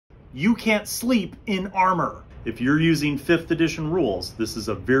You can't sleep in armor. If you're using 5th edition rules, this is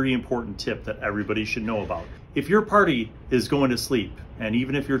a very important tip that everybody should know about. If your party is going to sleep, and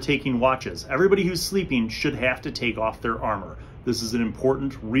even if you're taking watches, everybody who's sleeping should have to take off their armor. This is an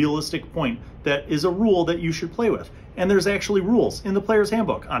important, realistic point that is a rule that you should play with. And there's actually rules in the Player's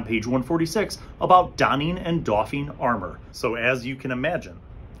Handbook on page 146 about donning and doffing armor. So as you can imagine,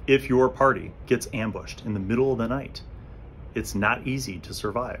 if your party gets ambushed in the middle of the night, it's not easy to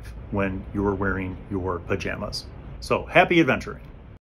survive when you're wearing your pajamas. So happy adventuring.